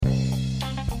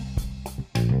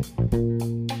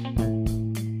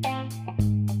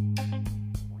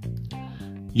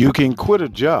You can quit a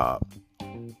job,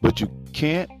 but you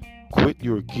can't quit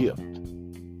your gift.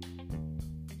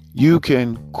 You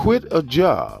can quit a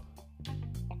job,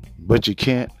 but you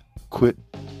can't quit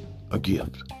a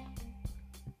gift.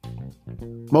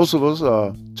 Most of us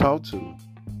are taught to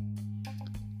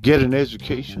get an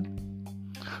education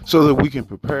so that we can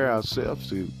prepare ourselves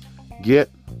to get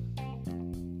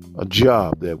a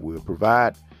job that will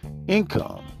provide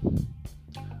income,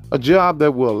 a job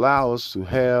that will allow us to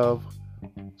have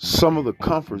some of the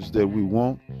comforts that we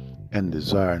want and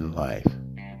desire in life.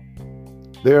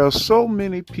 There are so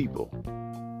many people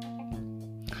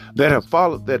that have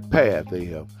followed that path. They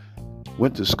have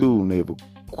went to school and they've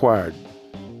acquired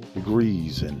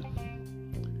degrees and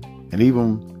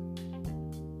even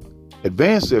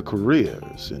advanced their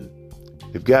careers, and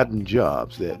they've gotten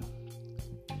jobs that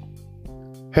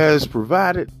has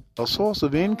provided a source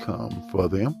of income for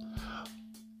them,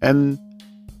 and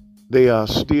they are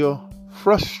still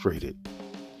frustrated.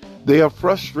 They are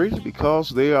frustrated because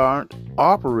they aren't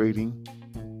operating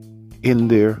in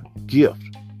their gift.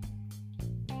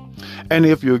 And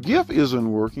if your gift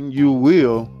isn't working, you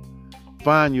will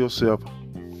find yourself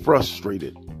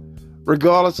frustrated,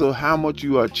 regardless of how much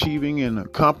you are achieving and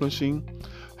accomplishing,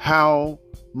 how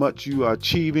much you are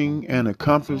achieving and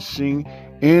accomplishing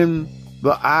in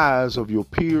the eyes of your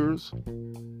peers,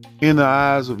 in the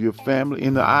eyes of your family,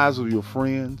 in the eyes of your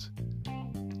friends.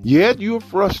 Yet you're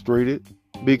frustrated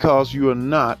because you are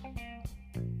not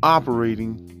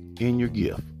operating in your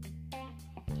gift.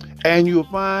 And you'll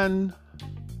find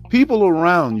people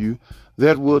around you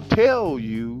that will tell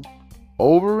you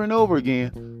over and over again,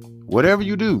 whatever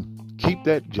you do, keep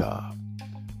that job.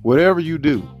 Whatever you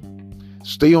do,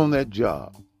 stay on that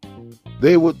job.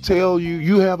 They will tell you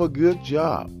you have a good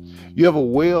job. You have a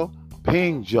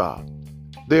well-paying job.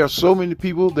 There are so many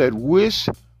people that wish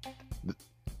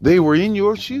they were in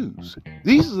your shoes.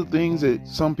 These are the things that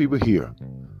some people hear.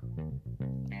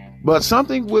 But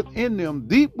something within them,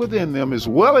 deep within them, is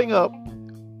welling up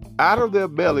out of their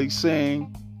belly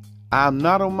saying, I'm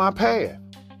not on my path.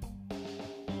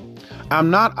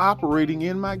 I'm not operating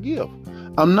in my gift.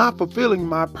 I'm not fulfilling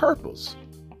my purpose.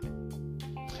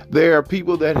 There are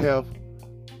people that have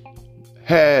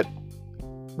had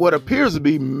what appears to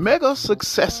be mega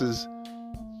successes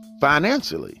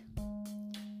financially,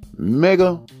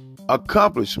 mega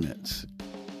accomplishments.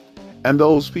 And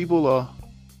those people are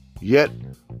yet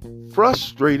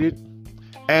frustrated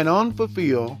and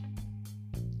unfulfilled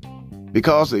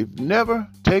because they've never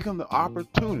taken the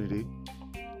opportunity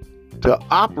to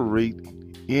operate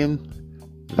in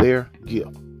their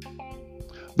gift.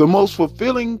 The most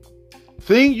fulfilling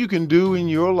thing you can do in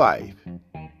your life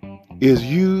is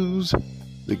use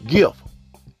the gift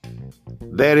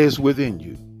that is within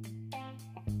you.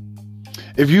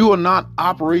 If you are not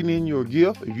operating in your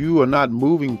gift, if you are not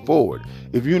moving forward,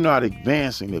 if you're not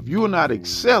advancing, if you are not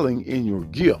excelling in your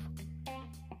gift,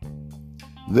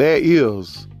 there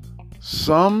is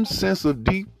some sense of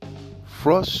deep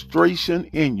frustration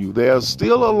in you. There's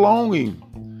still a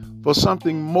longing for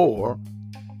something more,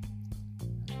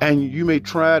 and you may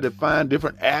try to find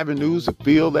different avenues to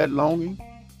fill that longing,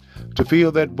 to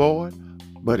fill that void,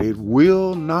 but it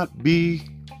will not be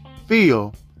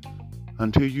filled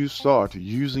until you start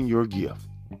using your gift.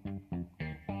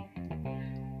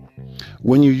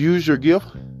 When you use your gift,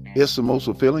 it's the most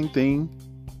fulfilling thing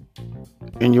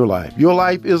in your life. Your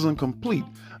life isn't complete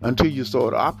until you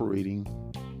start operating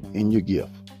in your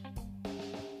gift.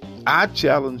 I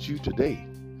challenge you today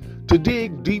to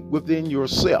dig deep within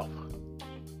yourself.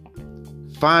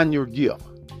 Find your gift.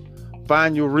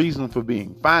 Find your reason for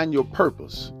being. Find your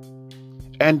purpose.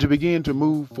 And to begin to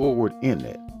move forward in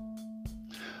it.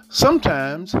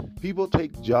 Sometimes people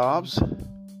take jobs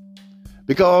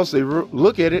because they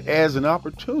look at it as an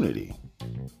opportunity.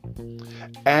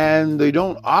 And they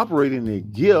don't operate in their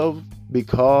gift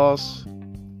because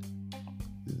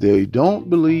they don't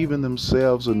believe in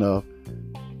themselves enough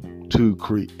to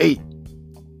create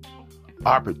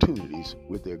opportunities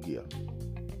with their gift.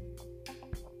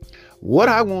 What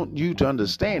I want you to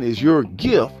understand is your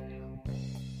gift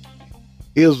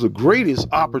is the greatest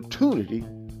opportunity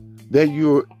that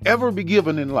you'll ever be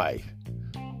given in life.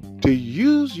 To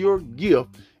use your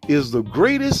gift is the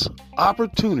greatest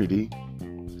opportunity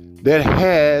that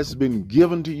has been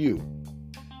given to you.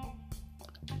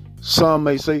 Some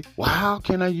may say, well, how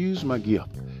can I use my gift?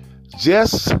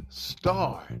 Just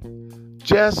start.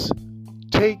 Just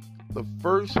take the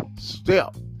first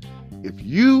step. If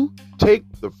you take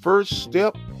the first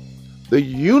step, the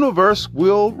universe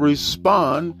will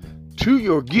respond to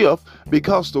your gift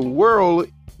because the world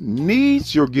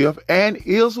needs your gift and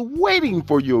is waiting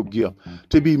for your gift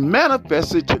to be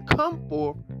manifested, to come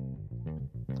forth,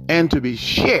 and to be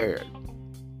shared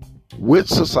with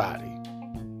society.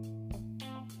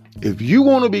 If you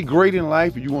want to be great in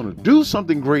life, if you want to do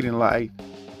something great in life,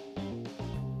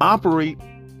 operate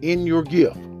in your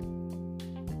gift.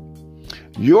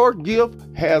 Your gift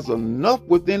has enough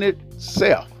within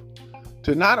itself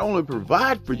to not only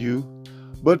provide for you,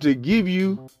 but to give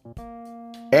you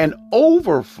an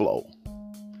overflow,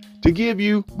 to give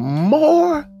you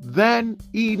more than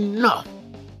enough,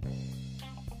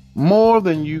 more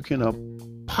than you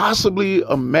can possibly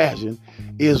imagine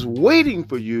is waiting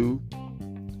for you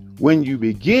when you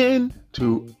begin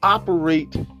to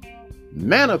operate,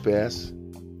 manifest,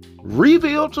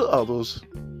 reveal to others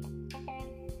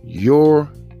your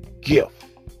gift.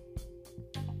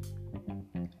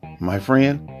 My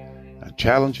friend, I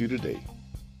challenge you today.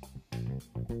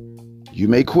 You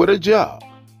may quit a job,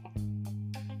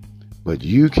 but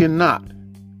you cannot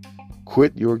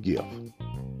quit your gift.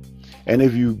 And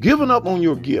if you've given up on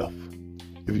your gift,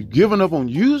 if you've given up on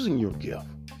using your gift,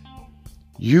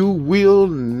 you will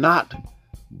not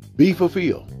be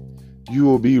fulfilled. You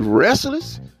will be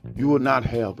restless. You will not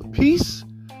have the peace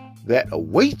that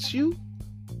awaits you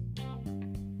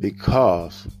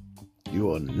because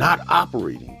you are not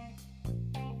operating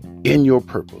in your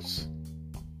purpose.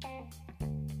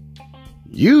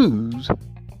 Use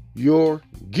your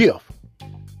gift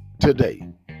today.